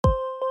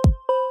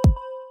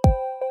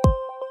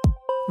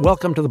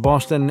Welcome to the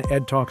Boston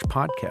EdTalks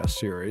podcast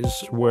series,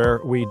 where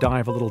we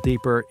dive a little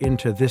deeper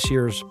into this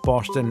year's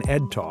Boston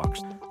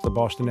EdTalks. The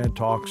Boston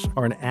EdTalks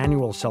are an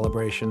annual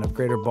celebration of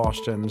Greater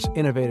Boston's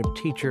innovative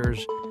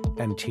teachers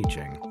and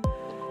teaching.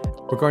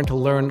 We're going to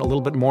learn a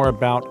little bit more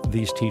about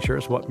these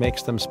teachers, what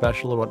makes them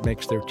special and what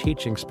makes their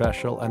teaching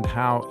special, and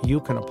how you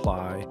can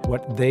apply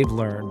what they've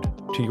learned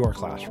to your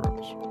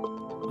classrooms.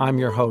 I'm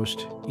your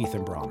host,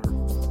 Ethan Bronner.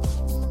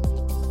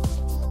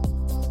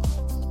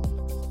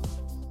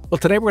 Well,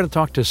 today we're going to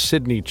talk to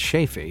Sydney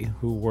Chaffee,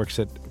 who works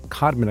at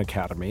Codman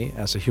Academy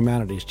as a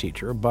humanities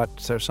teacher, but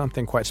there's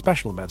something quite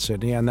special about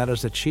Sydney, and that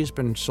is that she's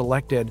been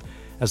selected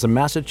as the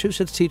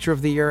Massachusetts Teacher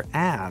of the Year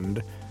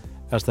and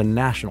as the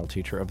National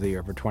Teacher of the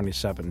Year for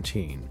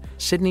 2017.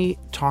 Sydney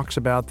talks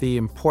about the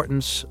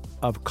importance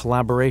of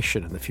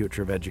collaboration in the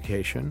future of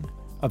education,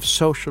 of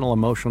social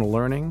emotional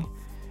learning,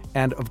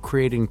 and of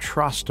creating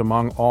trust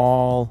among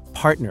all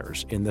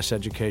partners in this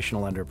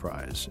educational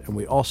enterprise. And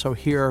we also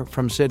hear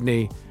from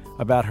Sydney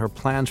about her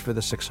plans for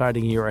this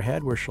exciting year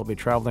ahead, where she'll be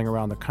traveling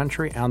around the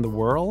country and the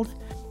world.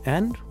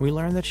 And we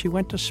learn that she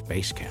went to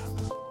space camp.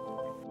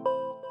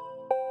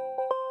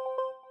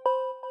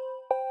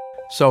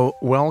 So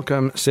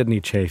welcome, Sydney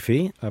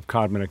Chaffee of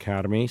Codman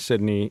Academy.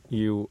 Sydney,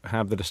 you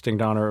have the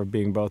distinct honor of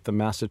being both the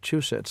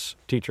Massachusetts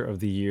Teacher of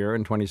the Year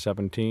in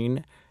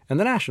 2017 and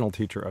the National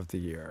Teacher of the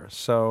Year.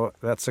 So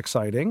that's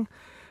exciting.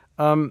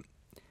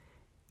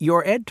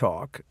 Your Ed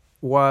Talk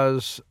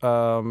was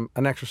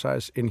an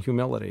exercise in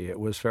humility. It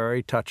was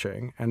very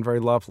touching and very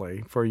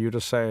lovely for you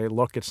to say,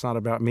 look, it's not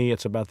about me,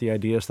 it's about the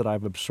ideas that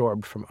I've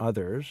absorbed from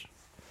others.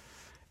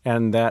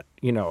 And that,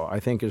 I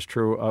think is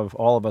true of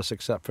all of us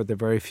except for the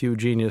very few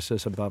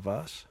geniuses above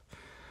us.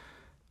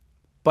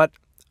 But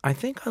I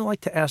think I'd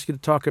like to ask you to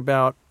talk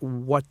about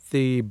what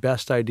the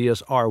best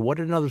ideas are.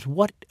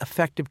 What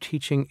effective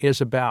teaching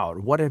is about.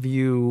 What have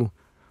you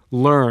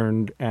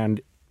learned and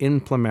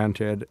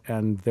implemented,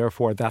 and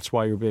therefore that's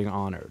why you're being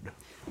honored?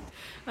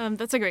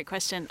 That's a great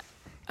question.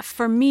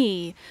 For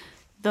me,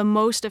 the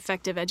most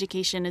effective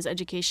education is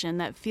education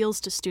that feels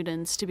to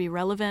students to be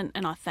relevant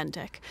and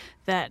authentic,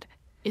 that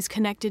is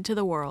connected to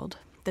the world,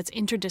 that's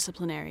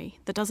interdisciplinary,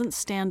 that doesn't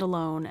stand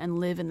alone and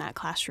live in that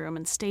classroom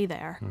and stay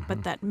there,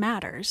 but that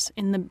matters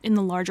in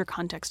the larger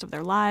context of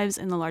their lives,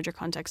 in the larger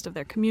context of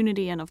their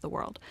community and of the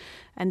world.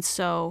 And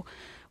so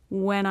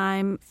when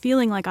I'm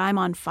feeling like I'm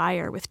on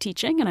fire with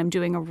teaching and I'm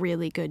doing a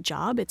really good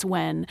job, it's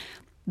when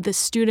the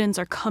students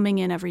are coming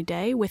in every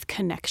day with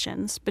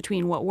connections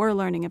between what we're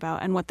learning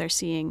about and what they're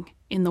seeing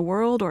in the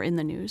world or in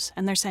the news.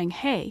 And they're saying,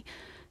 hey,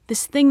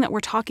 this thing that we're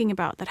talking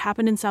about that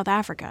happened in South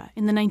Africa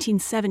in the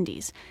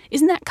 1970s,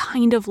 isn't that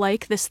kind of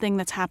like this thing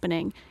that's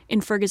happening in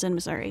Ferguson,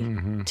 Missouri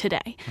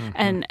today?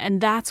 And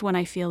that's when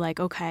I feel like,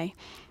 okay,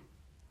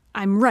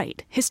 I'm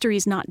right. History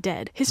is not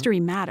dead. History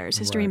matters.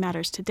 History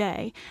matters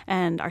today,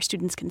 and our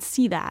students can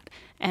see that,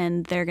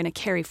 and they're going to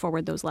carry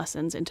forward those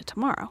lessons into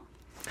tomorrow.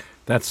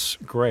 That's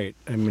great.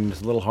 I mean,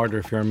 it's a little harder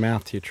if you're a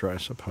math teacher, I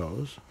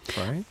suppose,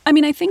 right? I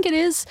mean, I think it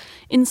is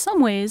in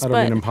some ways, I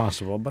don't mean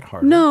impossible, but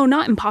harder. No,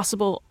 not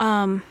impossible.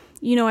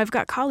 I've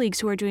got colleagues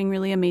who are doing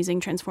really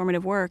amazing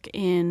transformative work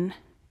in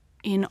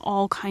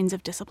all kinds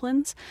of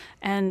disciplines.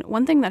 And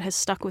one thing that has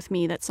stuck with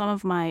me that some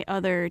of my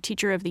other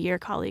Teacher of the Year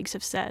colleagues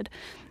have said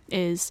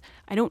is,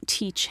 I don't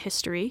teach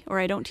history, or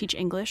I don't teach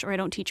English, or I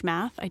don't teach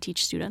math, I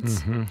teach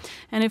students.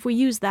 And if we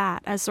use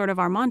that as sort of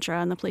our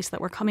mantra and the place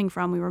that we're coming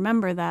from, we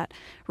remember that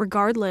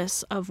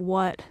regardless of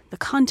what the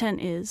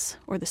content is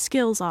or the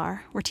skills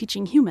are, we're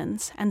teaching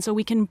humans. And so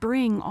we can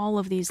bring all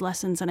of these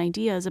lessons and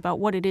ideas about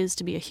what it is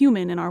to be a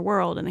human in our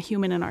world and a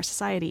human in our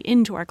society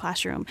into our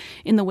classroom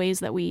in the ways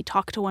that we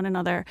talk to one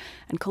another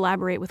and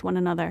collaborate with one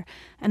another,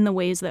 and the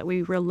ways that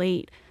we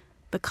relate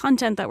the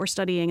content that we're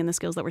studying and the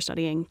skills that we're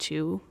studying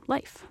to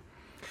life.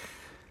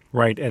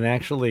 Right. And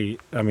actually,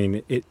 I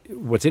mean,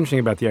 what's interesting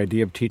about the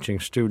idea of teaching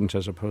students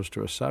as opposed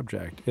to a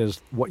subject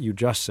is what you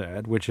just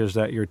said, which is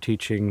that you're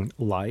teaching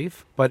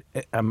life. But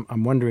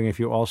I'm wondering if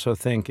you also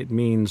think it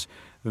means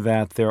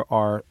that there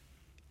are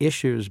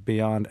issues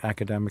beyond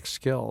academic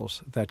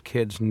skills that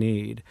kids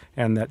need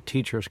and that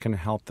teachers can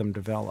help them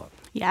develop.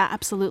 Yeah,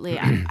 absolutely.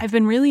 I've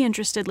been really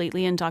interested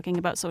lately in talking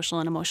about social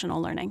and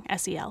emotional learning,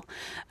 SEL.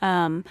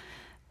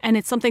 And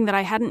it's something that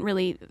I hadn't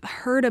really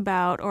heard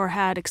about or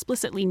had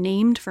explicitly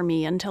named for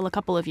me until a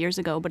couple of years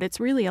ago, but it's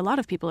really, a lot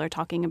of people are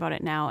talking about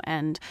it now.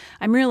 And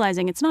I'm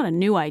realizing it's not a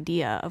new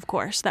idea, of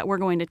course, that we're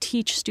going to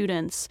teach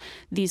students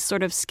these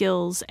sort of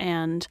skills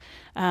and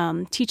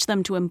teach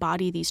them to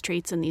embody these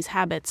traits and these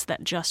habits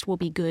that just will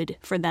be good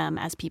for them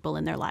as people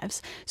in their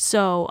lives.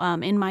 So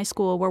in my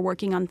school, we're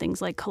working on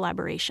things like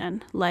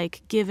collaboration,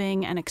 like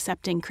giving and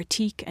accepting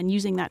critique and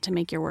using that to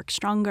make your work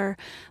stronger,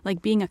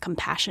 like being a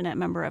compassionate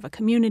member of a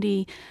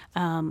community,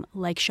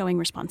 like showing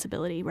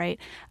responsibility, right?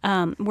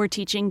 We're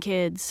teaching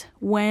kids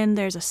when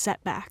there's a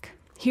setback,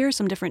 here are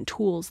some different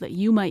tools that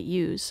you might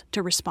use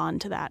to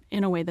respond to that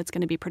in a way that's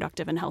going to be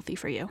productive and healthy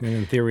for you. And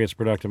in theory, it's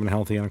productive and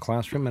healthy in a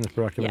classroom, and it's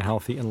productive and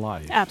healthy in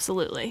life.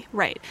 Absolutely.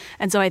 Right.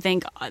 And so I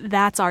think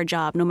that's our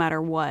job, no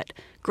matter what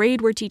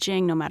grade we're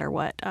teaching, no matter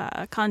what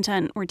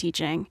content we're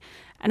teaching.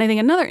 And I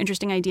think another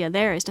interesting idea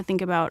there is to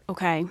think about,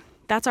 okay,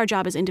 that's our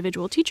job as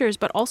individual teachers,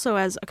 but also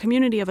as a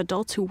community of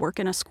adults who work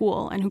in a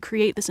school and who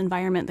create this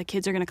environment that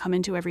kids are going to come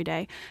into every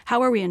day.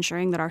 How are we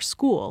ensuring that our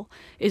school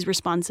is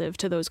responsive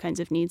to those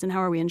kinds of needs? And how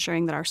are we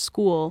ensuring that our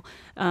school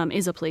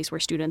is a place where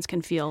students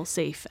can feel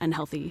safe and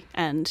healthy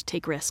and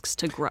take risks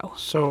to grow?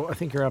 So I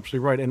think you're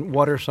absolutely right. And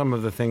what are some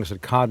of the things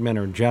that Codman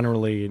or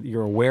generally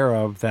you're aware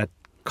of that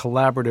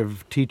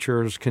collaborative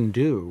teachers can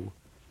do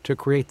to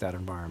create that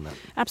environment?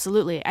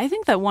 Absolutely. I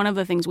think that one of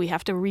the things we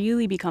have to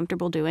really be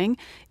comfortable doing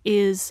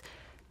is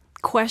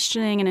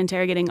questioning and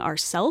interrogating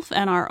ourselves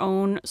and our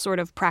own sort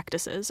of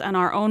practices and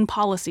our own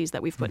policies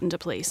that we've put into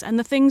place and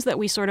the things that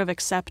we sort of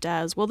accept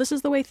as, well, this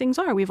is the way things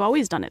are. We've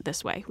always done it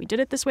this way. We did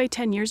it this way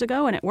 10 years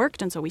ago and it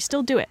worked, and so we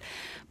still do it.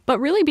 But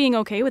really being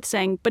okay with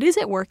saying, but is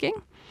it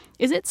working?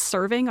 Is it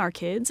serving our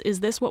kids?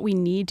 Is this what we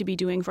need to be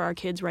doing for our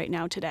kids right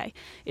now today?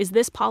 Is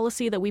this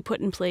policy that we put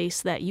in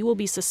place that you will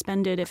be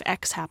suspended if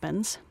X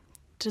happens,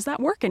 does that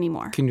work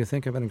anymore? Can you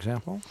think of an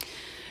example?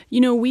 You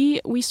know,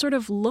 we sort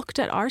of looked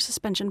at our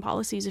suspension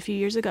policies a few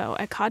years ago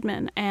at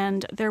Codman,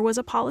 and there was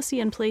a policy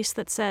in place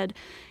that said,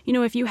 you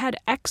know, if you had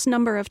X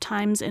number of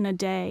times in a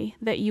day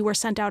that you were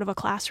sent out of a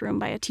classroom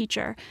by a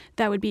teacher,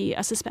 that would be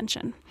a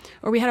suspension.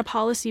 Or we had a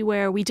policy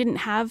where we didn't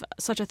have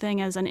such a thing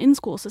as an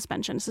in-school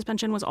suspension.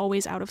 Suspension was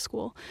always out of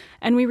school.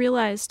 And we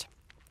realized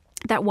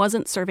that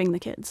wasn't serving the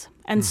kids.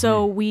 And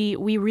so we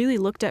really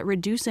looked at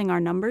reducing our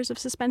numbers of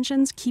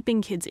suspensions,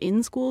 keeping kids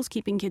in schools,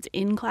 keeping kids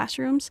in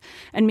classrooms,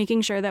 and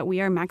making sure that we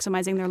are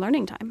maximizing their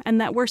learning time and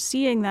that we're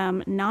seeing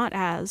them not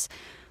as,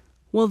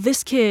 well,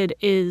 this kid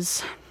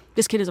is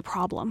a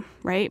problem,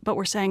 right? But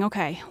we're saying,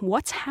 okay,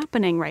 what's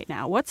happening right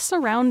now? What's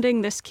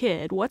surrounding this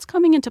kid? What's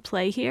coming into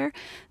play here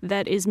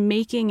that is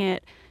making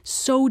it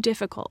so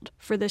difficult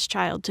for this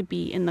child to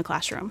be in the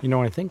classroom? You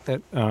know, I think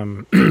that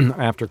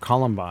after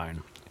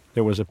Columbine,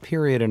 there was a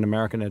period in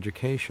American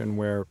education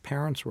where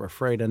parents were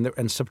afraid,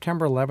 and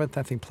September 11th,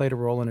 I think, played a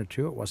role in it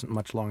too. It wasn't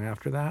much long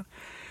after that,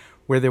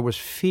 where there was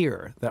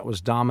fear that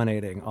was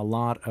dominating a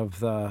lot of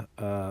the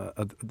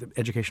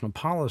educational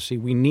policy.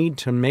 We need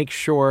to make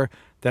sure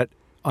that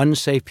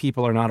unsafe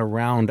people are not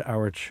around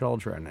our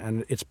children.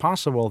 And it's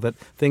possible that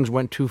things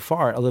went too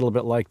far, a little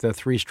bit like the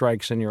 3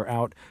 strikes and you're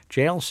out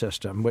jail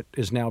system, which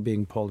is now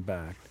being pulled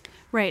back.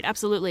 Right,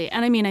 absolutely.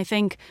 And I mean, I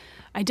think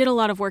I did a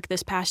lot of work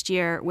this past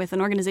year with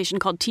an organization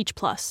called Teach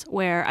Plus,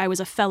 where I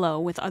was a fellow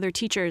with other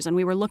teachers, and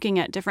we were looking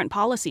at different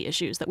policy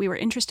issues that we were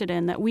interested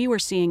in that we were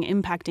seeing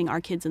impacting our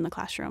kids in the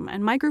classroom.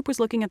 And my group was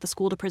looking at the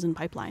school-to-prison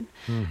pipeline.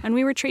 And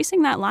we were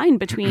tracing that line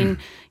between,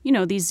 you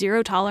know, these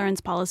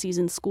zero-tolerance policies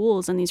in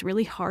schools and these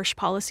really harsh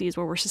policies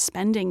where we're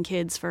suspending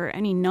kids for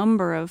any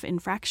number of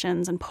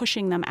infractions and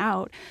pushing them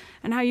out,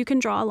 and how you can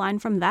draw a line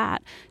from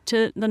that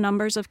to the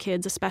numbers of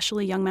kids,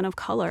 especially young men of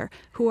color,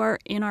 who are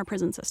in our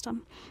prison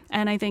system.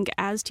 And I think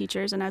as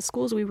teachers and as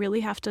schools, we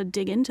really have to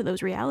dig into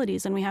those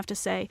realities, and we have to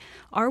say,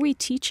 are we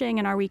teaching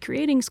and are we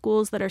creating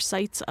schools that are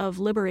sites of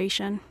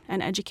liberation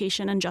and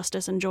education and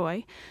justice and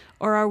joy,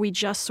 or are we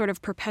just sort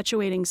of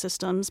perpetuating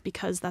systems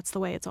because that's the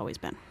way it's always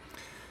been?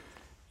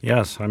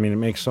 Yes, I mean, it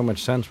makes so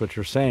much sense what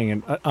you're saying.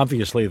 And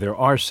obviously there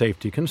are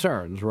safety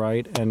concerns,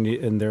 right?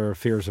 And there are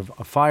fears of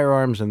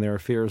firearms and there are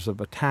fears of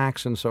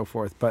attacks and so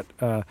forth. But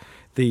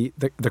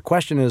the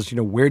question is, you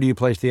know, where do you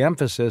place the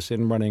emphasis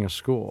in running a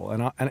school?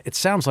 And it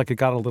sounds like it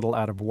got a little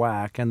out of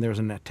whack, and there's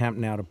an attempt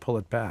now to pull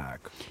it back.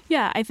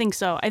 Yeah, I think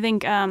so. I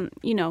think,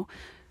 you know,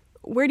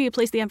 where do you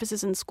place the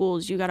emphasis in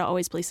schools? You got to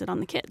always place it on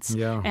the kids.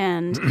 Yeah.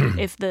 And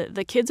if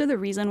the kids are the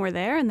reason we're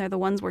there, and they're the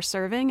ones we're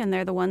serving, and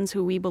they're the ones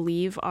who we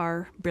believe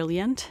are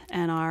brilliant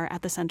and are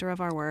at the center of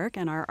our work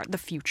and are the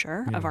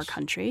future of our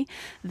country,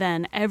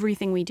 then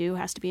everything we do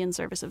has to be in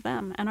service of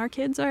them. And our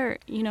kids are,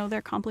 you know,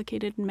 they're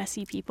complicated,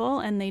 messy people,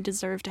 and they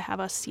deserve to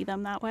have us see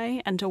them that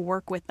way and to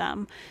work with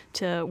them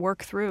to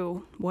work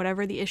through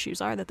whatever the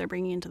issues are that they're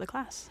bringing into the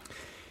class.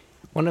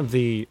 One of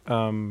the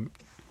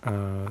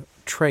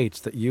traits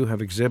that you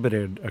have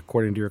exhibited,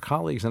 according to your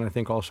colleagues, and I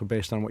think also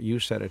based on what you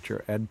said at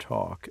your Ed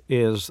Talk,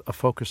 is a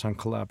focus on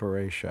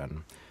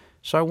collaboration.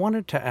 So I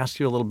wanted to ask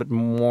you a little bit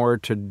more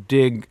to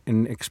dig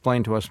and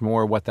explain to us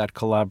more what that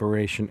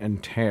collaboration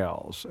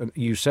entails.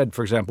 You said,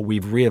 for example,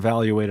 we've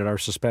reevaluated our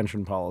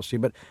suspension policy,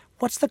 but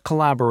what's the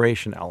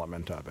collaboration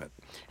element of it?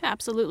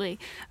 Absolutely.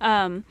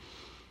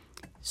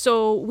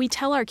 So we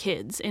tell our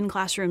kids in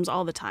classrooms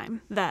all the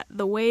time that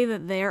the way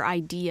that their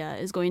idea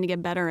is going to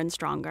get better and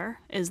stronger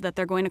is that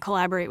they're going to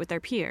collaborate with their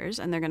peers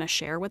and they're going to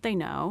share what they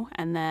know,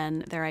 and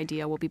then their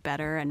idea will be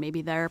better and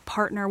maybe their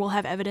partner will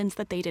have evidence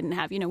that they didn't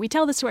have. You know, we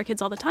tell this to our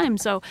kids all the time.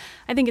 So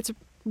I think it's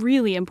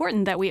really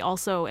important that we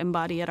also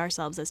embody it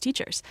ourselves as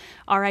teachers.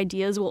 Our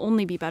ideas will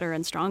only be better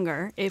and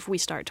stronger if we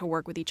start to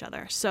work with each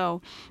other.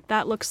 So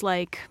that looks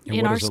like and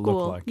in what our does it school.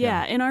 look like?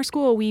 Yeah, in our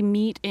school we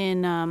meet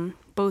in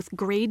both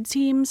grade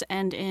teams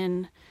and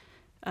in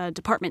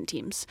department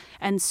teams.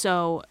 And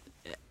so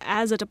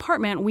as a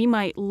department, we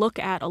might look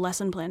at a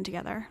lesson plan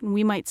together. And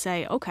we might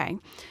say, okay,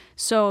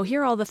 so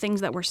here are all the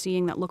things that we're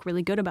seeing that look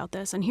really good about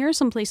this. And here are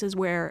some places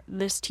where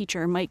this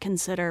teacher might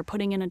consider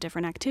putting in a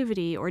different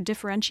activity or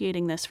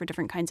differentiating this for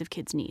different kinds of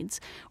kids'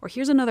 needs. Or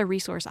here's another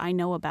resource I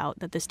know about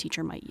that this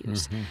teacher might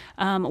use.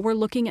 We're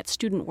looking at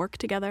student work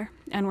together,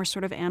 and we're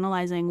sort of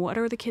analyzing what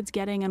are the kids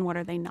getting and what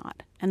are they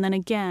not. And then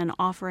again,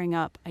 offering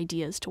up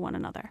ideas to one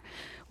another.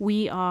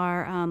 We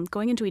are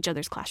going into each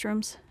other's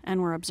classrooms,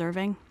 and we're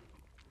observing.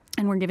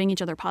 And we're giving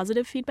each other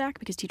positive feedback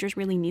because teachers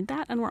really need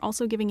that. And we're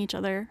also giving each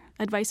other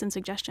advice and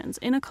suggestions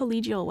in a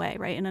collegial way,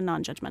 right? In a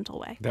non-judgmental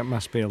way. That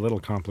must be a little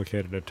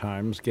complicated at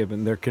times,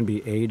 given there can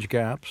be age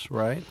gaps,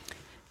 right?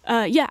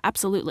 Yeah,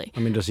 absolutely.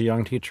 I mean, does a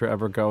young teacher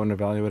ever go and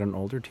evaluate an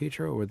older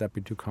teacher, or would that be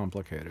too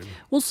complicated?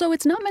 Well, so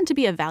it's not meant to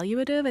be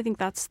evaluative. I think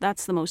that's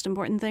the most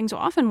important thing. So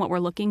often what we're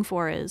looking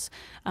for is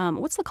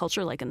what's the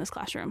culture like in this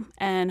classroom?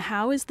 And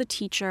how is the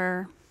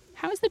teacher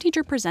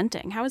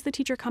presenting? How is the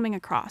teacher coming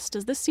across?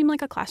 Does this seem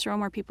like a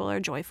classroom where people are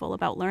joyful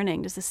about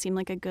learning? Does this seem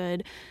like a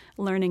good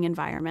learning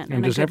environment?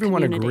 And does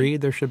everyone agree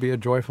there should be a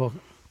joyful?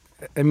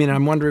 I mean,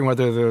 I'm wondering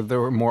whether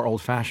there were more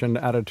old-fashioned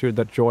attitude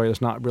that joy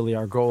is not really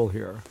our goal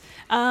here.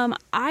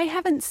 I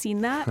haven't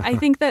seen that. I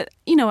think that,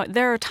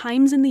 there are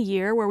times in the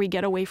year where we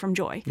get away from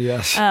joy.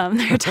 Yes.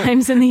 There are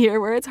times in the year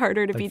where it's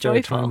harder to be joyful.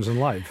 There are times in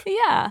life.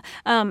 Yeah.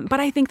 But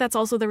I think that's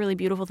also the really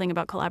beautiful thing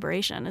about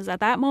collaboration is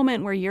that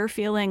moment where you're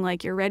feeling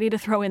like you're ready to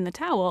throw in the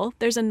towel,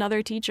 there's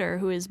another teacher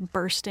who is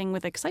bursting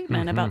with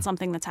excitement about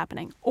something that's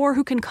happening, or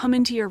who can come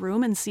into your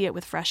room and see it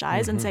with fresh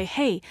eyes and say,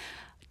 hey,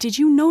 did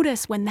you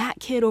notice when that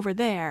kid over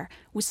there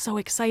was so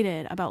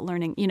excited about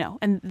learning,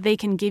 and they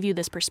can give you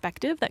this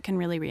perspective that can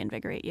really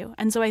reinvigorate you.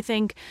 And so I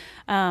think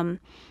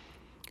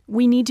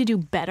we need to do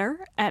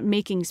better at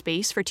making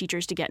space for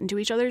teachers to get into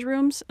each other's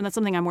rooms. And that's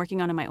something I'm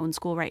working on in my own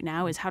school right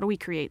now is how do we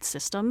create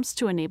systems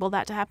to enable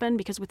that to happen?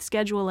 Because with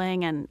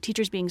scheduling and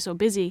teachers being so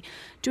busy,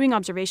 doing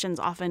observations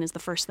often is the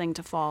first thing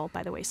to fall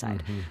by the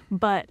wayside.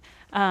 But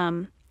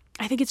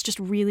I think it's just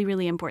really,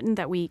 really important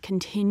that we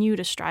continue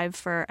to strive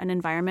for an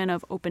environment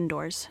of open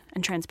doors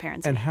and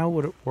transparency. And how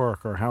would it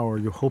work, or how are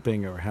you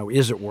hoping, or how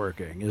is it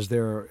working?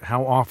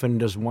 How often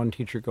does one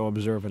teacher go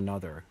observe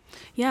another?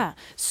 Yeah.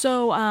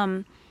 So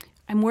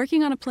I'm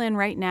working on a plan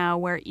right now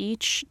where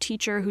each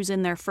teacher who's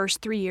in their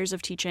first 3 years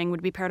of teaching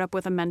would be paired up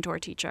with a mentor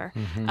teacher,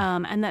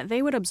 and that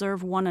they would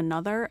observe one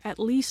another at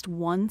least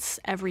once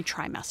every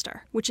trimester,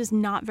 which is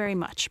not very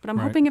much. But I'm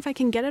hoping if I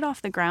can get it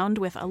off the ground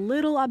with a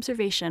little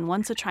observation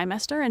once a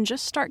trimester and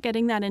just start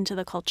getting that into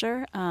the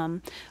culture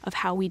of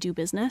how we do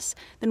business,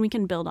 then we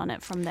can build on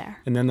it from there.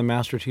 And then the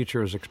master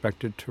teacher is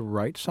expected to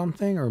write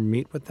something or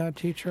meet with that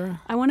teacher?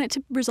 I want it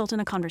to result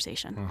in a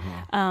conversation.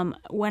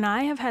 When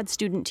I have had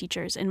student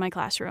teachers in my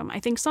classroom,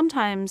 I think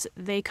sometimes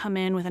they come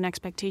in with an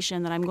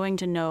expectation that I'm going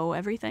to know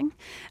everything,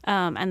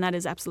 and that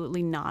is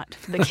absolutely not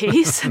the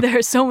case. There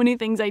are so many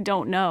things I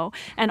don't know,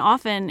 and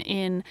often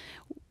in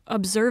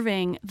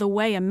observing the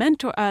way a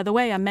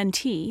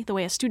mentee, the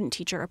way a student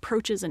teacher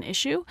approaches an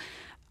issue,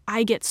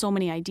 I get so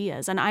many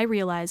ideas, and I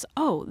realize,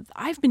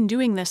 I've been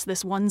doing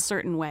this one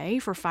certain way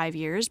for 5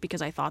 years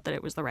because I thought that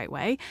it was the right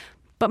way.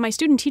 But my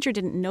student teacher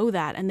didn't know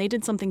that, and they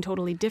did something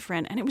totally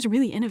different, and it was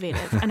really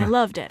innovative, and I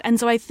loved it. And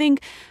so I think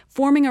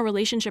forming a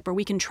relationship where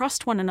we can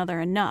trust one another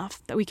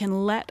enough that we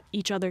can let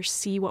each other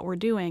see what we're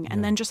doing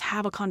and then just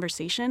have a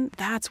conversation,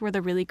 that's where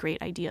the really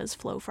great ideas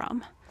flow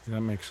from.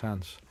 That makes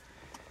sense.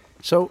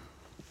 So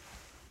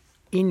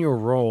in your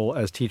role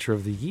as Teacher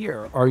of the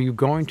Year, are you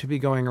going to be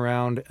going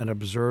around and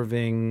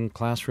observing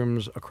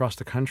classrooms across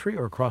the country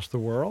or across the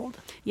world?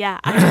 Yeah,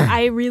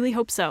 I really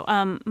hope so.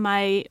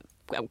 My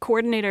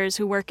coordinators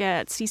who work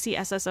at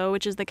CCSSO,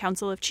 which is the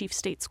Council of Chief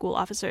State School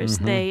Officers,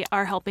 they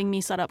are helping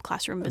me set up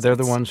classroom visits. They're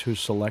the ones who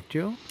select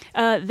you?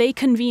 They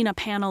convene a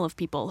panel of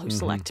people who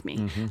select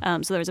me.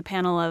 So there's a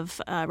panel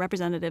of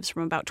representatives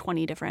from about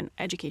 20 different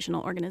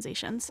educational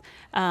organizations.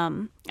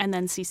 And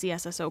then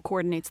CCSSO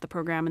coordinates the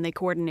program, and they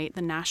coordinate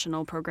the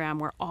national program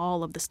where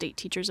all of the state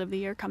teachers of the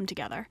year come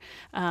together.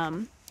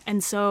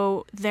 And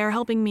so they're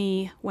helping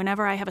me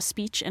whenever I have a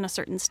speech in a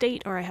certain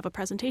state or I have a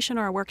presentation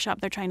or a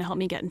workshop, they're trying to help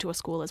me get into a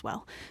school as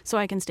well so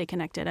I can stay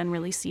connected and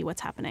really see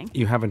what's happening.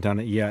 You haven't done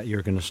it yet.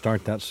 You're going to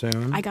start that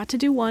soon? I got to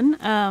do one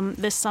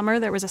this summer.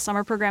 There was a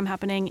summer program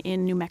happening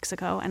in New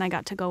Mexico, and I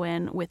got to go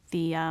in with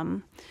the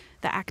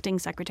acting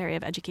secretary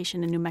of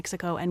education in New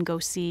Mexico and go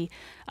see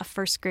a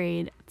first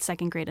grade,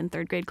 second grade, and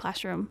third grade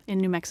classroom in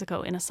New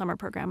Mexico in a summer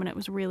program. And it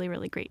was really,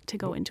 really great to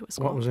go into a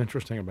school. What was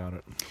interesting about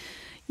it?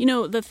 You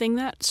know, the thing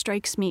that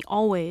strikes me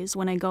always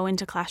when I go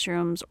into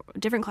classrooms or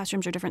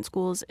different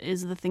schools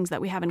is the things that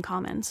we have in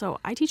common. So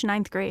I teach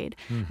 9th grade.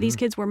 These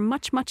kids were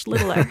much, much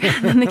littler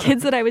than the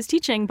kids that I was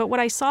teaching. But what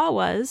I saw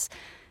was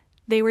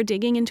they were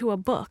digging into a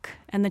book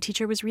and the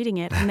teacher was reading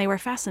it and they were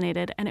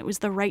fascinated and it was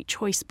the right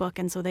choice book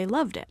and so they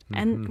loved it.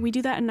 And we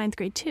do that in 9th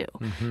grade too.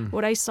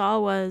 What I saw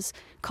was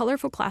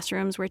colorful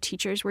classrooms where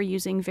teachers were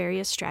using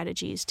various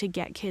strategies to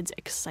get kids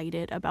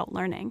excited about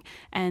learning.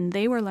 And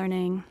they were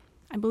learning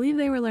I believe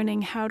they were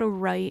learning how to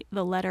write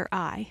the letter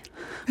I.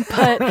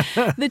 But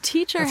the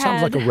teacher that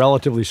sounds like a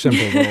relatively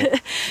simple goal.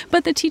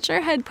 But the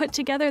teacher had put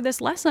together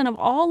this lesson of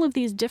all of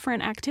these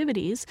different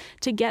activities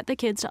to get the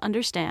kids to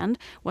understand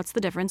what's the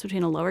difference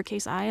between a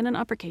lowercase I and an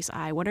uppercase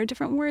I. What are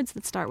different words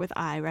that start with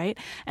I, right?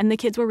 And the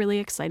kids were really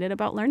excited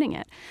about learning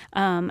it.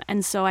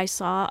 And so I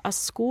saw a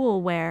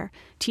school where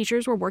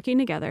teachers were working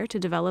together to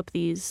develop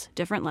these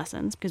different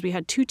lessons, because we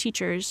had 2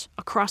 teachers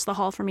across the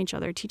hall from each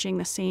other teaching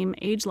the same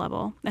age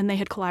level, and they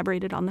had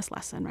collaborated on this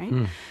lesson, right?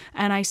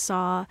 And I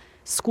saw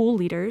school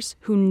leaders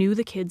who knew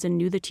the kids and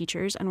knew the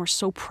teachers and were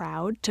so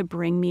proud to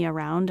bring me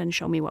around and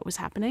show me what was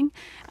happening.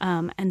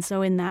 And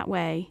so in that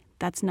way,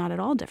 that's not at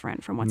all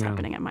different from what's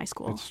happening at my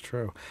school. It's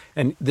true.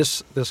 And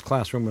this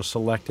classroom was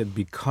selected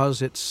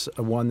because it's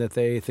one that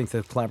they think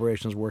the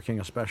collaboration is working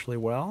especially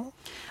well?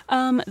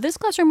 This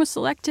classroom was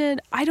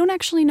selected. I don't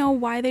actually know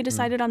why they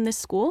decided on this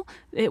school.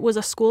 It was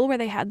a school where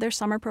they had their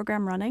summer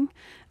program running.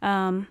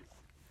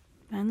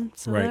 And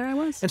so there I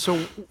was. And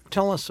so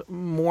tell us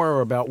more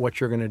about what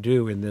you're going to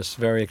do in this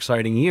very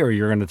exciting year.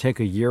 You're going to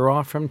take a year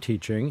off from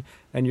teaching,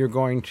 and you're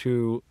going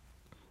to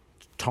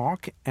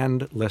talk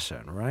and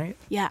listen, right?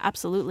 Yeah,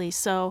 absolutely.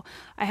 So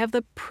I have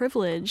the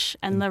privilege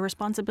and the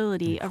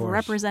responsibility of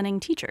representing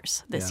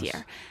teachers this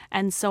year.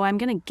 And so I'm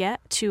going to get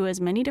to as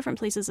many different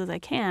places as I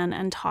can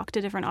and talk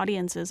to different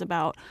audiences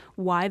about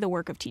why the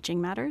work of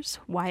teaching matters,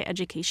 why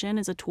education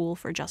is a tool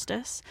for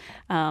justice,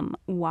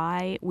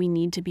 why we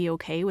need to be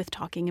okay with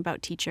talking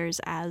about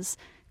teachers as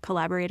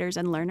collaborators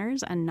and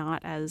learners and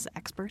not as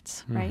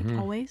experts, right,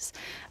 always.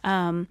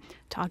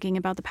 Talking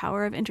about the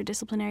power of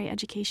interdisciplinary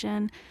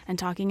education and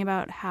talking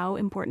about how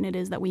important it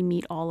is that we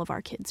meet all of our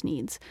kids'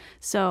 needs.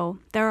 So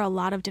there are a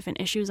lot of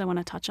different issues I want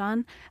to touch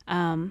on,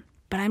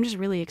 but I'm just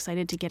really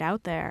excited to get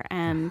out there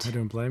and I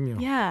don't blame you.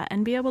 Yeah,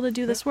 and be able to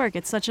do this work.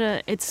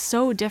 It's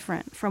so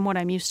different from what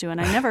I'm used to, and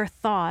I never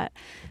thought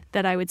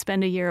that I would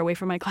spend a year away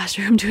from my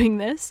classroom doing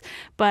this,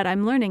 but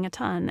I'm learning a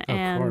ton.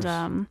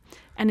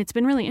 And it's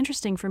been really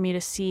interesting for me to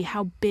see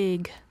how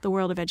big the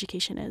world of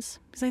education is.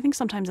 Because I think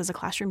sometimes as a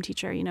classroom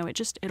teacher,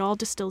 it all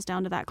distills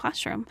down to that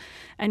classroom.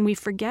 And we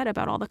forget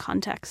about all the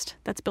context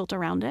that's built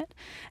around it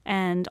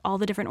and all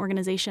the different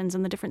organizations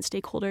and the different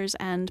stakeholders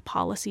and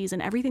policies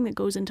and everything that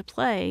goes into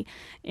play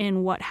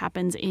in what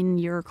happens in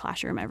your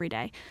classroom every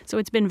day. So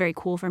it's been very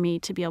cool for me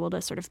to be able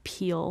to sort of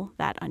peel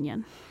that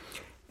onion.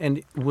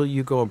 And will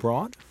you go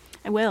abroad?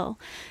 I will.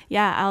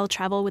 Yeah, I'll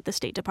travel with the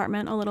State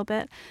Department a little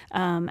bit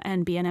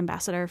and be an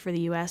ambassador for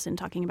the U.S. in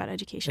talking about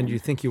education. And do you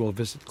think you will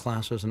visit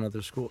classes in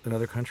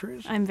other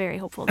countries? I'm very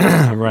hopeful.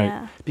 Right.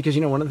 Yeah. Because,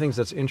 one of the things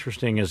that's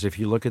interesting is if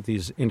you look at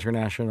these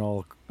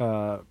international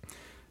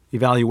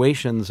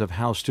evaluations of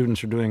how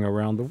students are doing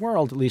around the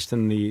world, at least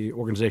in the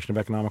Organization of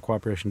Economic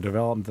Cooperation and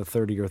Development, the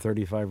 30 or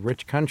 35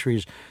 rich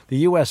countries, the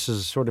U.S.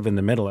 is sort of in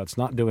the middle. It's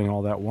not doing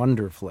all that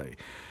wonderfully.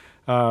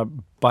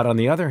 But on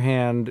the other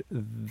hand,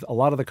 a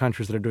lot of the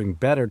countries that are doing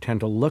better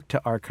tend to look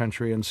to our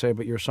country and say,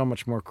 but you're so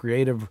much more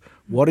creative.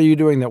 What are you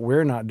doing that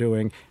we're not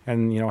doing?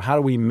 And, how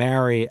do we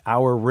marry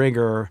our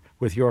rigor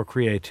with your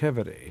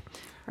creativity?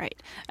 Right.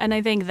 And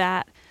I think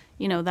that,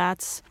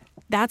 that's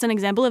an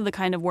example of the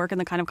kind of work and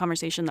the kind of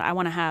conversation that I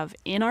want to have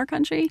in our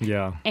country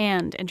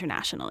and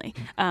internationally.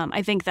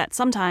 I think that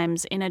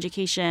sometimes in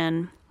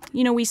education,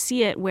 we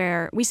see it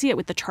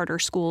with the charter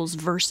schools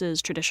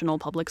versus traditional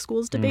public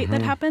schools debate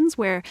that happens,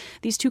 where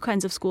these two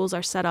kinds of schools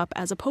are set up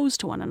as opposed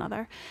to one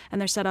another, and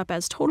they're set up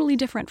as totally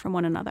different from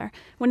one another.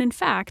 When in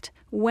fact,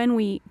 when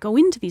we go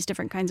into these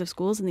different kinds of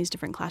schools and these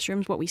different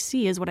classrooms, what we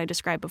see is what I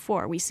described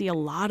before. We see a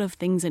lot of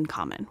things in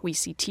common. We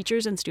see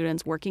teachers and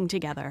students working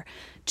together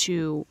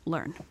to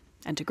learn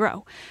and to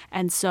grow.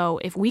 And so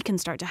if we can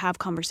start to have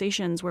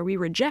conversations where we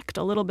reject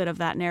a little bit of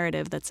that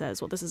narrative that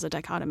says, well, this is a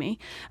dichotomy,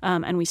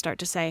 and we start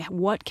to say,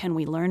 what can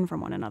we learn from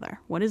one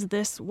another? What is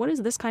this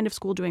kind of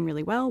school doing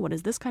really well? What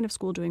is this kind of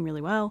school doing really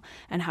well?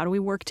 And how do we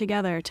work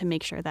together to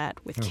make sure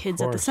that with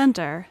kids at the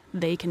center,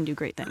 they can do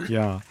great things?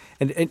 Yeah.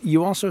 And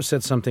you also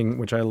said something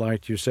which I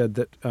liked. You said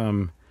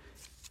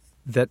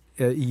that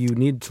you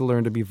need to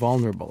learn to be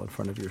vulnerable in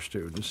front of your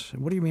students.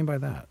 What do you mean by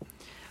that?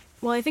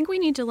 Well, I think we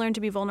need to learn to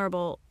be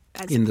vulnerable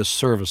in the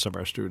service of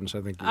our students,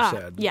 I think you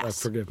said. Yes.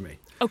 Forgive me.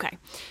 Okay.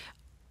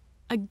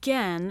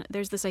 Again,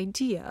 there's this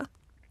idea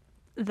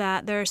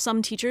that there are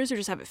some teachers who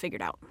just have it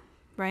figured out,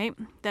 right?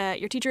 That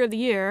your teacher of the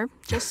year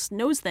just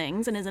knows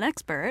things and is an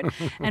expert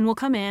and will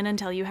come in and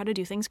tell you how to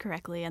do things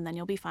correctly, and then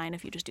you'll be fine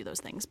if you just do those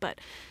things. But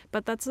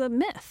that's a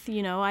myth.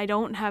 I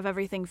don't have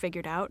everything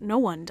figured out. No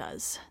one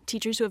does.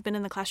 Teachers who have been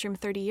in the classroom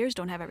 30 years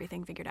don't have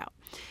everything figured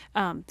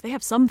out. They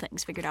have some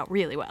things figured out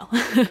really well.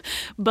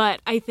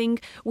 But I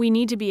think we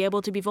need to be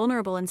able to be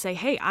vulnerable and say,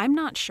 hey, I'm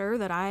not sure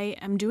that I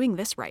am doing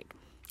this right.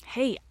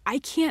 Hey, I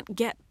can't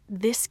get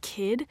this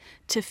kid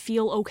to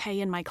feel okay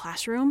in my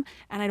classroom,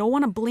 and I don't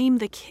want to blame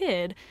the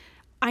kid.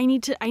 I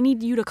need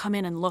you to come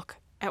in and look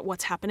at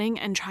what's happening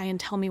and try and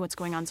tell me what's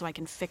going on so I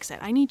can fix it.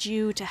 I need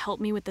you to help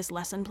me with this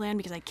lesson plan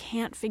because I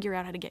can't figure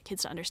out how to get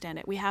kids to understand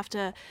it. We have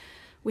to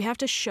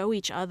show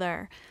each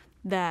other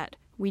that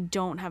we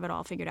don't have it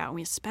all figured out. And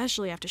we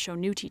especially have to show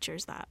new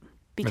teachers that.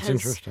 Because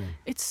That's interesting.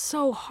 it's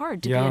so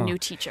hard to be a new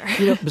teacher.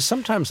 But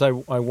sometimes I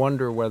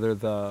wonder whether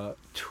the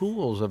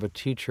tools of a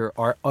teacher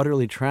are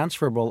utterly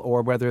transferable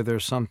or whether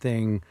there's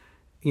something,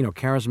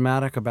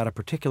 charismatic about a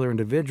particular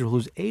individual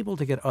who's able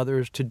to get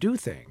others to do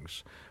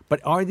things. But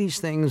are these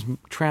things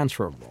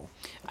transferable?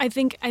 I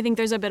think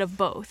there's a bit of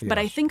both. Yes. But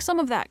I think some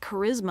of that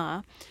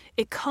charisma,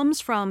 it comes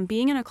from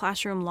being in a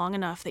classroom long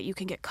enough that you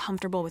can get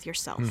comfortable with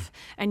yourself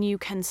and you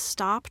can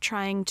stop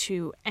trying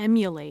to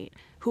emulate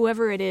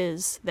whoever it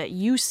is that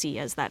you see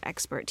as that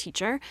expert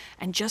teacher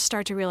and just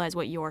start to realize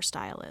what your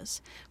style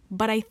is.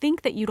 But I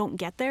think that you don't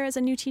get there as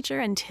a new teacher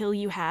until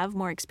you have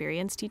more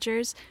experienced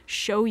teachers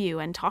show you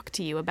and talk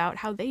to you about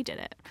how they did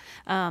it.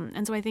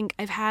 And so I think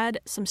I've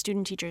had some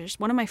student teachers.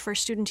 One of my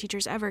first student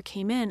teachers ever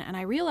came in, and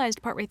I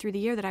realized partway through the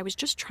year that I was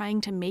just trying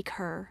to make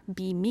her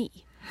be me.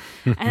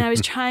 And I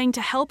was trying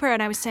to help her,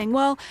 and I was saying,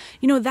 well,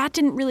 that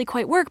didn't really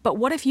quite work, but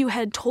what if you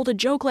had told a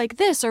joke like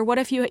this, or what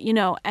if you,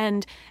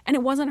 and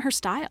it wasn't her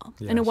style,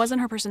 and it wasn't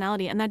her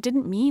personality, and that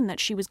didn't mean that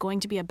she was going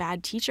to be a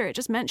bad teacher. It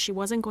just meant she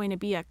wasn't going to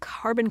be a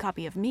carbon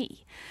copy of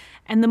me.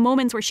 And the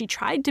moments where she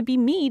tried to be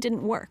me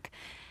didn't work.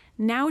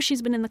 Now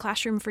she's been in the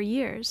classroom for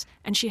years,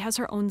 and she has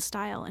her own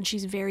style, and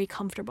she's very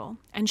comfortable.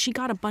 And she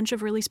got a bunch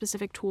of really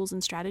specific tools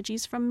and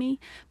strategies from me,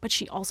 but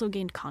she also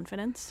gained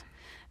confidence.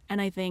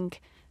 And I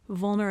think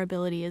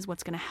vulnerability is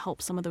what's going to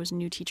help some of those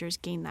new teachers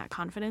gain that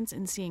confidence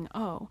in seeing,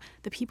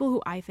 the people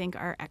who I think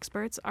are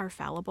experts are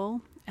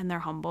fallible, and they're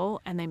humble,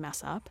 and they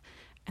mess up.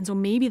 And so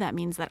maybe that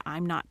means that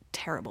I'm not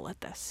terrible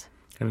at this.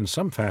 And in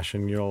some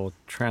fashion, you'll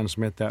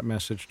transmit that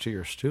message to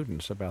your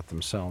students about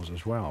themselves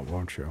as well,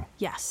 won't you?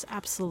 Yes,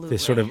 absolutely.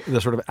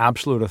 The sort of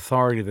absolute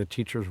authority that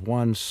teachers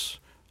once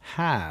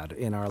had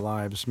in our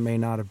lives may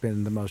not have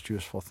been the most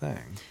useful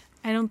thing.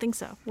 I don't think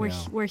so.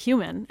 We're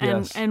human,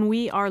 and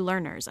we are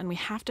learners, and we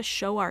have to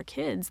show our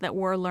kids that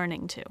we're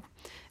learning too,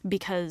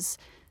 because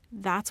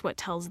that's what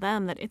tells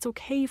them that it's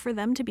okay for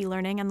them to be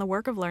learning, and the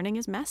work of learning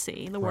is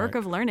messy. The work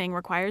of learning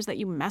requires that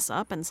you mess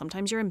up, and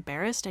sometimes you're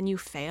embarrassed, and you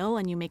fail,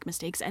 and you make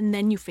mistakes, and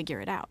then you figure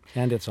it out.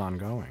 And it's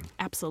ongoing.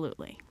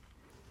 Absolutely.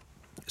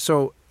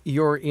 So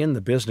you're in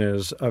the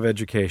business of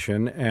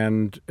education,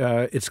 and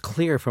it's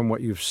clear from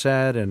what you've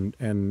said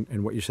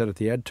and what you said at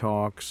the Ed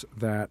Talks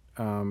that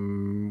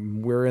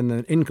we're in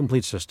the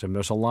incomplete system.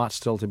 There's a lot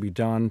still to be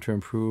done to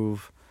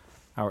improve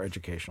our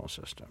educational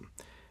system.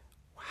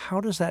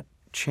 How does that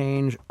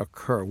change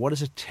occur? What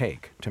does it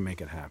take to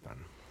make it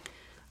happen?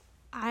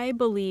 I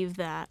believe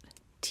that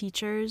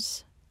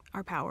teachers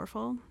are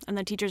powerful and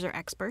that teachers are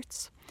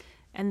experts,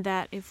 and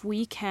that if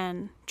we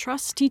can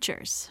trust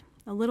teachers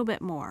a little bit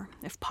more,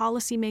 if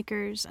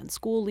policymakers and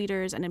school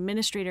leaders and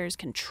administrators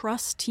can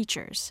trust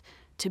teachers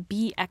to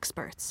be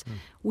experts,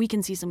 we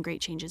can see some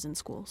great changes in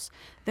schools.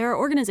 There are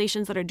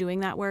organizations that are doing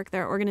that work.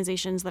 There are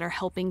organizations that are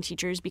helping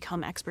teachers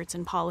become experts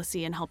in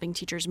policy and helping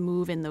teachers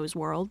move in those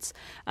worlds.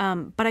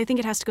 But I think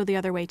it has to go the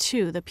other way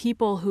too. The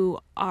people who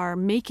are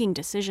making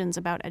decisions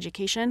about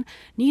education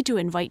need to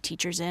invite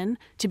teachers in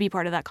to be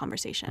part of that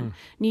conversation,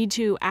 need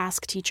to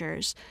ask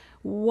teachers,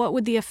 what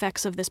would the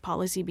effects of this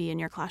policy be in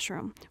your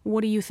classroom?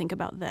 What do you think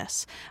about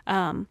this?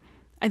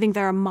 I think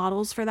there are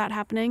models for that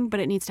happening, but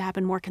it needs to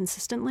happen more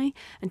consistently.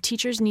 And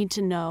teachers need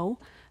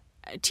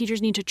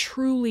to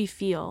truly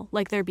feel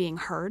like they're being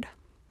heard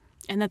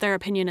and that their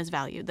opinion is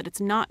valued, that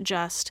it's not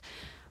just,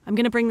 I'm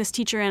going to bring this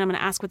teacher in, I'm going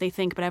to ask what they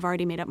think, but I've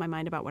already made up my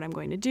mind about what I'm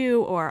going to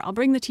do, or I'll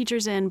bring the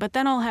teachers in, but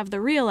then I'll have the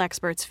real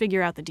experts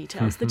figure out the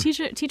details. The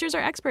teachers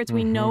are experts.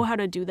 We know how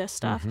to do this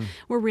stuff.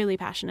 We're really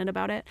passionate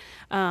about it.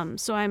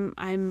 So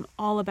I'm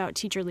all about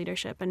teacher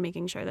leadership and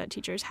making sure that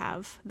teachers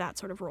have that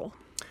sort of role.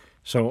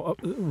 So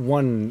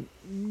one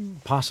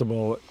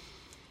possible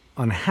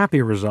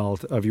unhappy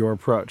result of your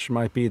approach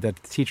might be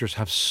that teachers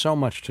have so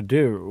much to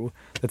do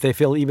that they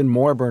feel even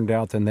more burned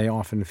out than they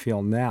often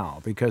feel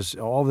now, because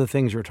all the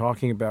things you're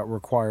talking about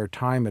require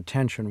time,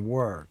 attention,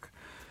 work.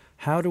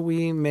 How do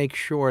we make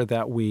sure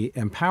that we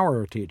empower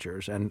our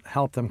teachers and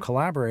help them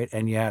collaborate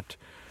and yet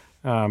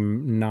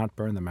not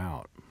burn them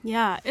out?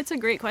 Yeah, it's a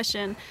great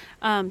question.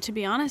 To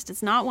be honest,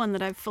 it's not one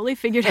that I've fully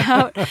figured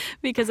out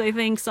because I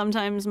think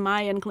sometimes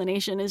my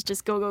inclination is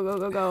just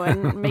go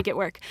and make it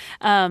work.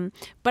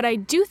 But I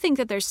do think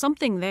that there's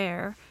something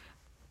there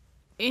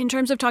in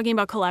terms of talking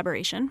about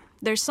collaboration.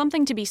 There's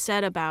something to be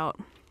said about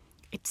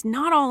it's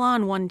not all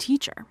on one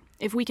teacher.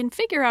 If we can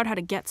figure out how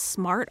to get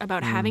smart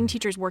about having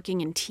teachers working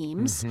in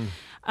teams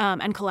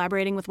and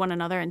collaborating with one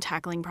another and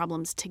tackling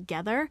problems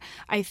together,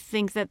 I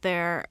think that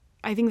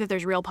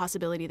there's real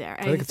possibility there.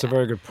 I think it's a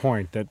very good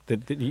point that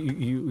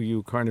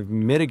you kind of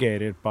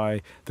mitigate it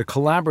by the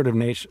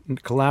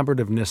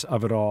collaborativeness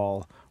of it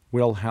all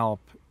will help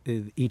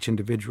each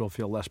individual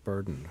feel less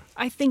burdened.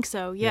 I think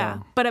so, yeah.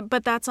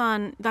 But that's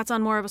on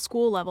more of a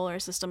school level or a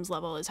systems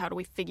level, is how do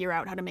we figure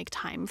out how to make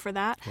time for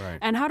that? Right.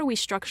 And how do we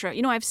structure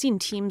it? I've seen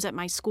teams at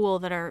my school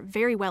that are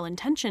very well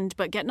intentioned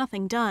but get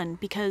nothing done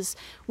because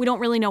we don't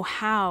really know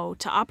how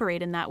to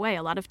operate in that way.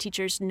 A lot of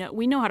teachers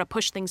know how to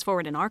push things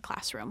forward in our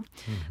classroom.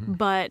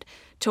 But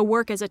to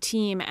work as a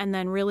team and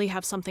then really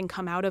have something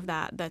come out of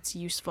that that's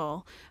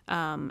useful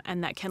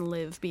and that can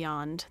live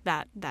beyond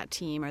that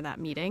team or that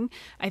meeting.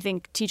 I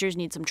think teachers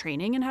need some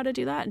training in how to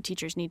do that, and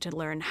teachers need to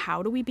learn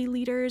how do we be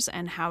leaders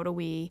and how do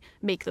we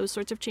make those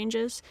sorts of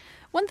changes.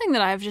 One thing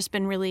that I've just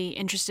been really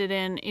interested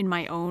in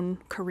my own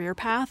career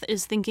path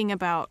is thinking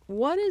about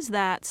what is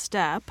that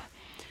step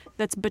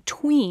that's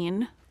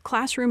between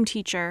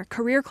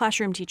career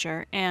classroom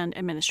teacher, and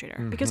administrator.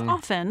 Mm-hmm. Because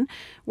often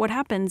what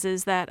happens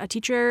is that a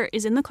teacher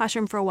is in the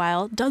classroom for a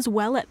while, does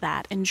well at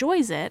that,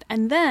 enjoys it,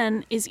 and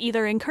then is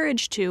either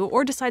encouraged to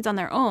or decides on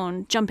their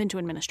own jump into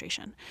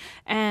administration.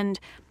 And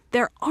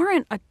there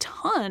aren't a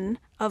ton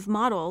of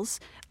models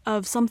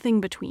of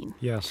something between.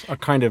 Yes, a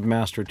kind of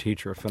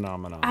master-teacher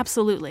phenomenon.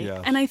 Absolutely.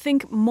 Yes. And I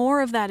think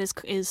more of that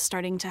is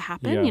starting to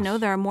happen. Yes. You know,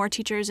 there are more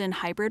teachers in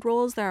hybrid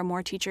roles. There are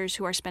more teachers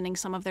who are spending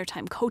some of their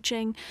time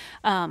coaching.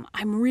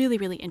 I'm really,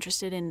 really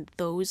interested in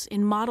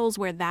models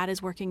where that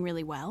is working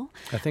really well.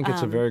 I think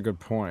it's a very good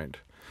point.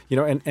 You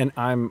know, and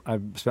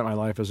I've spent my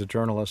life as a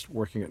journalist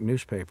working at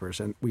newspapers,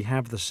 and we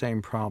have the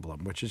same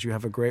problem, which is you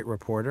have a great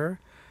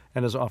reporter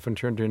and is often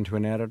turned into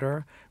an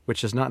editor,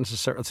 which is not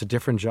necessarily, it's a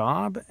different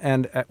job.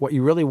 And what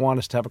you really want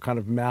is to have a kind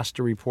of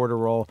master reporter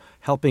role,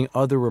 helping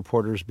other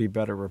reporters be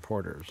better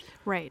reporters.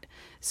 Right.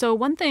 So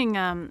one thing,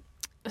 so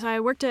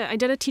I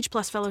did a Teach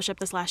Plus fellowship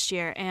this last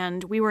year,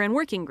 and we were in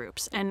working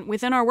groups. And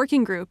within our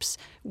working groups,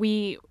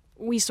 we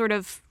sort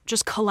of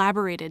just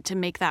collaborated to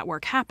make that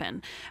work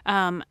happen.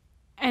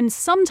 And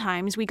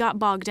sometimes we got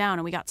bogged down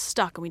and we got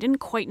stuck and we didn't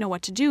quite know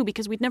what to do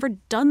because we'd never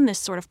done this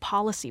sort of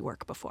policy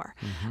work before.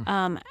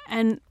 Mm-hmm.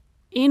 And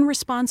in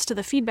response to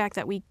the feedback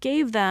that we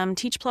gave them,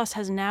 Teach Plus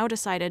has now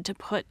decided to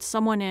put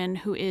someone in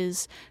who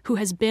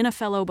has been a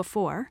fellow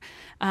before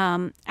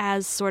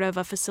as sort of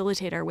a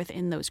facilitator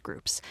within those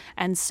groups.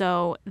 And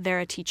so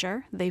they're a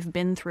teacher. They've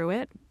been through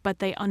it, but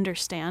they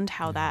understand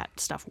how that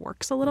stuff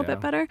works a little bit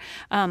better.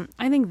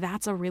 I think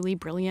that's a really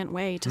brilliant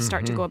way to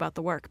start to go about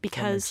the work,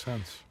 because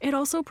it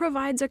also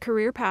provides a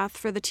career path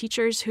for the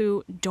teachers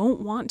who don't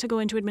want to go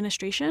into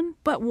administration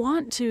but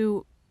want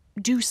to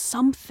do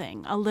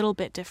something a little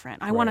bit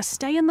different. I want to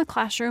stay in the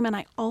classroom, and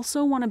I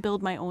also want to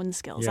build my own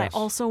skills. Yes. I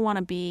also want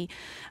to be,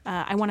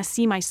 I want to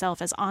see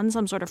myself as on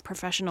some sort of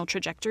professional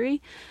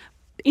trajectory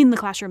in the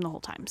classroom the whole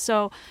time.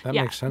 So that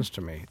makes sense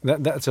to me.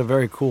 That's a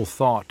very cool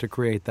thought, to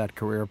create that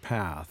career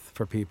path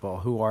for people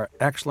who are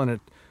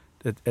excellent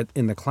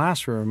in the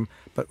classroom,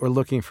 but we're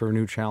looking for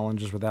new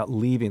challenges without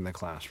leaving the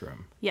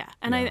classroom. Yeah,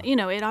 and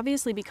it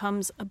obviously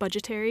becomes a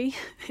budgetary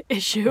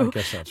issue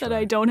that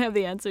I don't have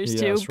the answers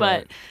to.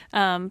 But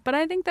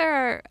I think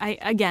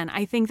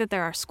I think that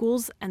there are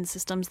schools and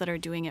systems that are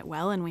doing it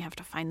well, and we have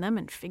to find them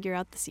and figure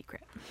out the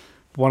secret.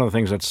 One of the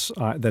things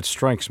that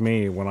strikes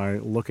me when I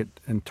look at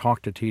and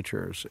talk to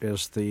teachers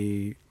is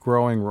the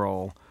growing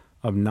role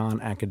of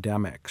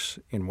non-academics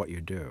in what you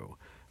do.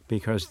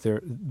 Because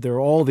there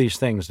are all these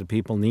things that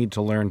people need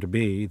to learn to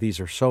be. These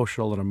are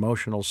social and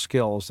emotional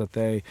skills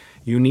that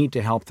you need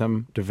to help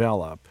them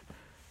develop.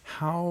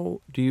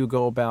 How do you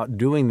go about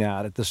doing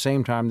that at the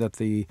same time that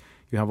you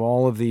have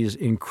all of these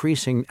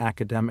increasing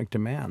academic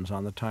demands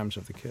on the times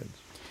of the kids?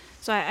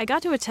 So I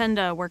got to attend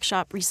a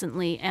workshop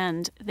recently,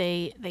 and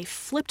they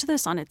flipped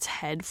this on its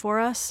head for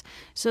us.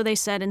 So they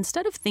said,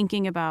 instead of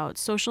thinking about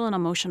social and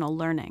emotional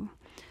learning,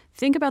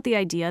 think about the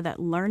idea that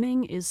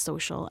learning is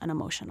social and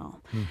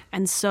emotional.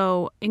 And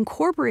so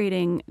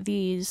incorporating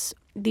these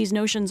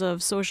notions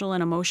of social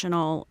and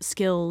emotional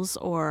skills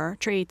or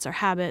traits or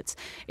habits,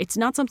 it's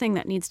not something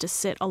that needs to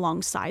sit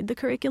alongside the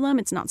curriculum.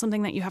 It's not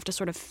something that you have to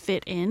sort of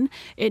fit in.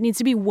 It needs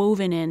to be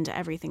woven into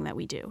everything that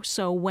we do.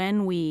 So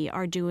when we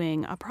are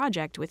doing a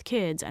project with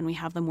kids and we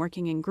have them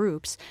working in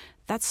groups,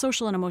 that's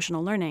social and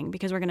emotional learning,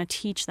 because we're going to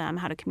teach them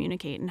how to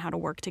communicate and how to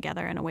work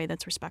together in a way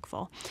that's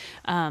respectful.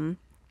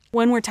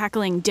 When we're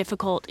tackling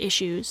difficult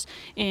issues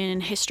in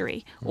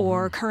history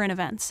or current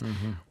events,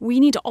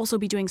 we need to also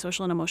be doing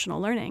social and emotional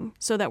learning,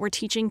 so that we're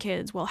teaching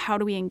kids, well, how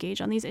do we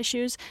engage on these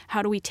issues?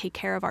 How do we take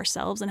care of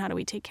ourselves, and how do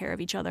we take care of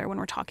each other when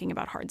we're talking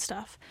about hard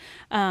stuff?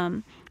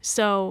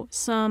 So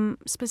some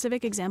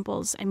specific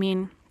examples. I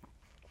mean,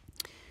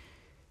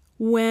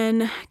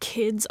 when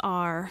kids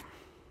are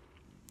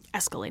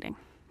escalating,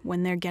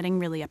 when they're getting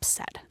really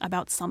upset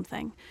about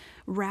something,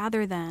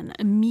 rather than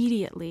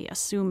immediately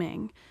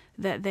assuming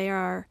that they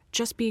are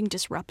just being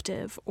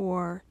disruptive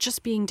or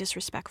just being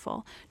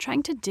disrespectful,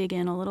 trying to dig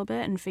in a little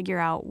bit and figure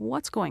out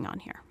what's going on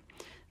here.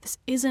 This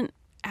isn't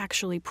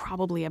actually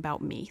probably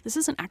about me. This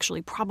isn't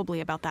actually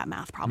probably about that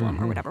math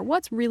problem or whatever.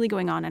 What's really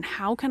going on, and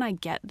how can I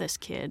get this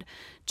kid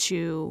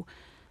to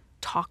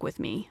talk with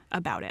me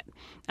about it?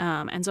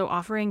 And so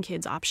offering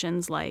kids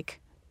options like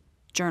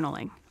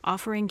journaling,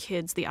 offering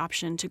kids the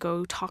option to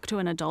go talk to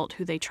an adult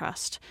who they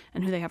trust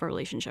and who they have a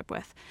relationship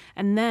with.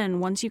 And then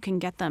once you can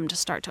get them to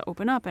start to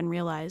open up and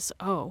realize,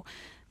 oh,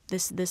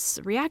 this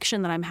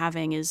reaction that I'm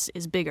having is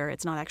bigger.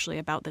 It's not actually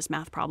about this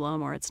math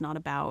problem, or it's not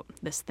about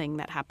this thing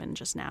that happened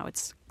just now.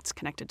 It's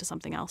connected to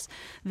something else.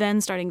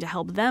 Then starting to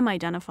help them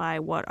identify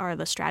what are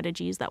the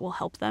strategies that will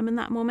help them in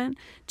that moment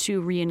to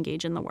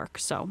re-engage in the work.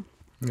 So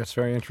That's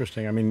very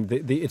interesting. I mean,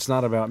 it's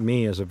not about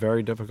me is a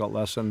very difficult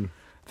lesson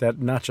that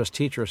not just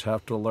teachers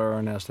have to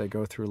learn as they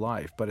go through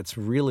life, but it's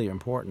really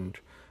important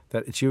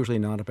that it's usually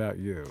not about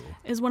you.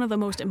 Is one of the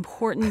most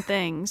important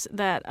things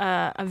that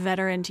a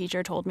veteran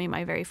teacher told me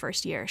my very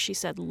first year. She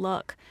said,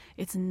 look,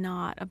 it's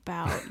not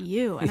about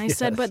you. And I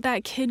said, but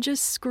that kid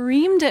just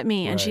screamed at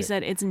me. And she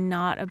said, it's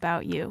not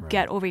about you.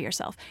 Get over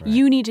yourself.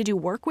 You need to do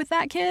work with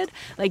that kid.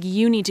 Like,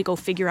 you need to go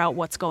figure out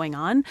what's going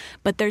on.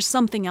 But there's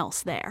something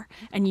else there.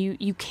 And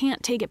you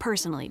can't take it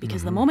personally,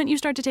 because the moment you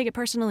start to take it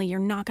personally, you're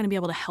not going to be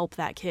able to help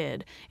that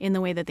kid in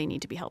the way that they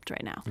need to be helped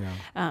right now.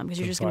 Because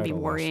you're just going to be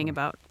worrying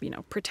about,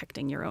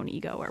 protecting your own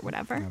ego or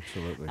whatever.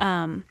 Absolutely.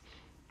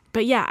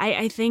 But yeah,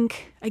 I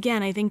think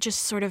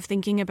just sort of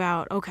thinking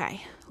about,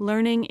 okay,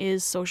 learning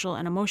is social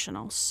and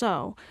emotional.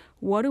 So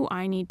what do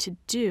I need to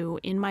do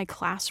in my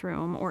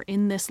classroom or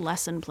in this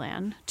lesson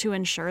plan to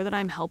ensure that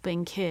I'm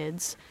helping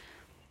kids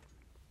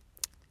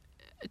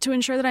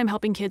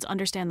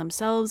understand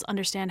themselves,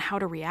 understand how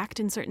to react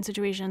in certain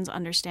situations,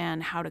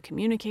 understand how to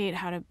communicate,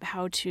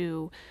 how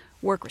to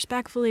work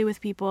respectfully with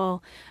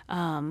people,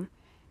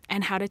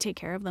 and how to take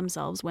care of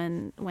themselves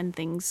when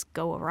things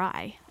go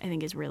awry, I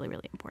think is really,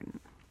 really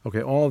important.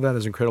 Okay, all of that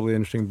is incredibly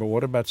interesting, but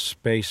what about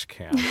space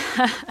camp?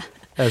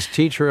 As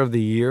Teacher of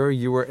the Year,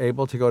 you were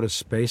able to go to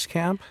space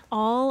camp?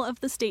 All of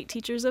the state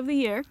teachers of the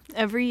year,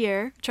 every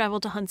year, travel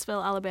to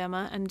Huntsville,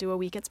 Alabama, and do a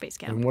week at space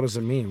camp. And what does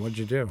it mean? What did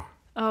you do?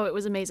 Oh, it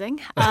was amazing.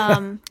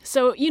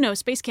 So,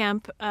 Space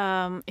Camp,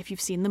 if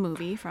you've seen the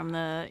movie from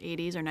the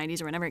 80s or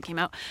 90s or whenever it came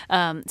out,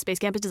 Space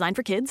Camp is designed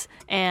for kids,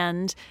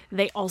 and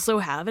they also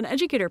have an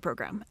educator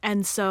program.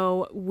 And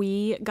so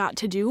we got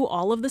to do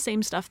all of the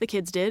same stuff the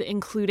kids did,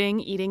 including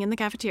eating in the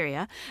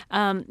cafeteria.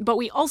 But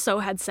we also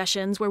had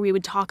sessions where we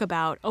would talk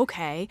about,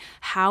 okay,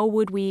 how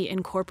would we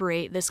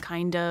incorporate this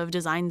kind of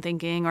design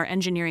thinking or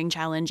engineering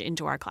challenge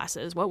into our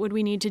classes? What would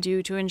we need to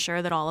do to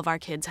ensure that all of our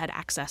kids had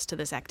access to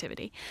this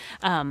activity?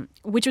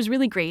 Which was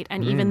really great.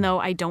 And even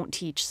though I don't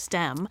teach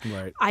STEM,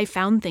 I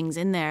found things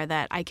in there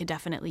that I could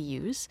definitely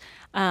use.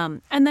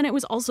 And then it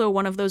was also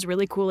one of those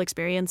really cool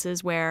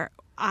experiences where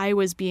I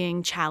was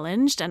being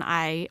challenged, and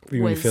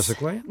You mean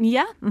physically?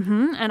 Yeah.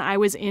 And I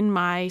was in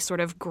my sort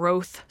of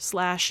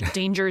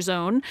growth/danger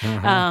zone.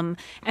 And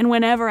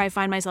whenever I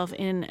find myself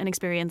in an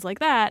experience like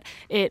that,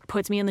 it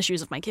puts me in the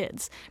shoes of my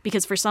kids.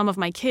 Because for some of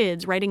my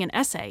kids, writing an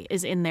essay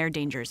is in their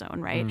danger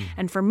zone, right?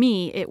 And for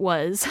me, it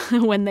was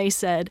when they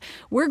said,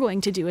 we're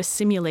going to do a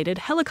simulated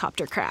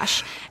helicopter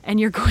crash, and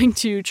you're going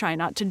to try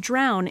not to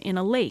drown in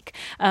a lake.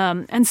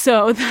 And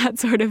so that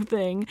sort of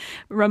thing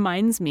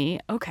reminds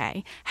me,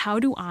 okay, how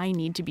do I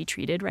need to be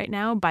treated right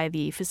now by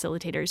the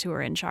facilitators who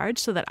are in charge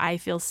so that I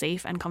feel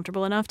safe and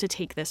comfortable enough to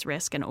take this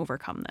risk and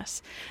overcome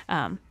this?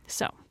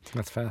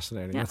 That's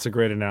fascinating. Yeah. That's a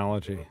great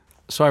analogy.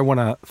 So I want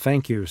to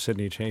thank you,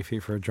 Sydney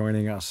Chaffee, for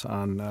joining us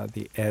on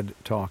the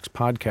EdTalks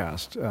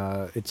podcast.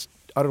 It's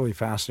utterly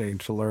fascinating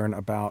to learn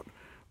about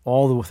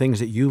all the things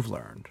that you've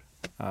learned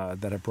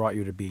that have brought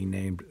you to being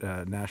named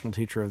National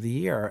Teacher of the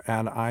Year.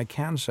 And I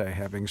can say,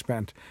 having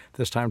spent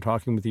this time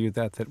talking with you,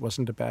 that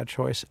wasn't a bad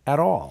choice at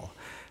all.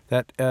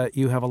 That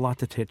you have a lot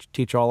to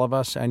teach all of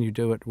us, and you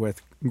do it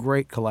with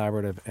great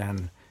collaborative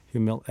and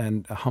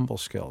humble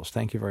skills.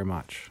 Thank you very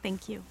much.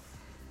 Thank you.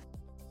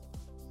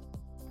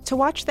 To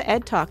watch the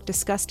Ed Talk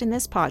discussed in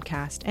this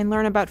podcast and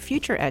learn about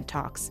future Ed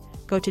Talks,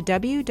 go to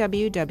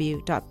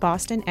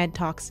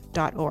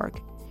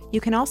www.bostonedtalks.org. You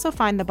can also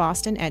find the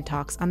Boston Ed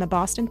Talks on the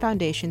Boston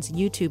Foundation's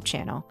YouTube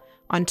channel,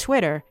 on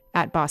Twitter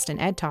 @Boston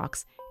Ed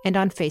Talks, and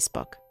on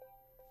Facebook.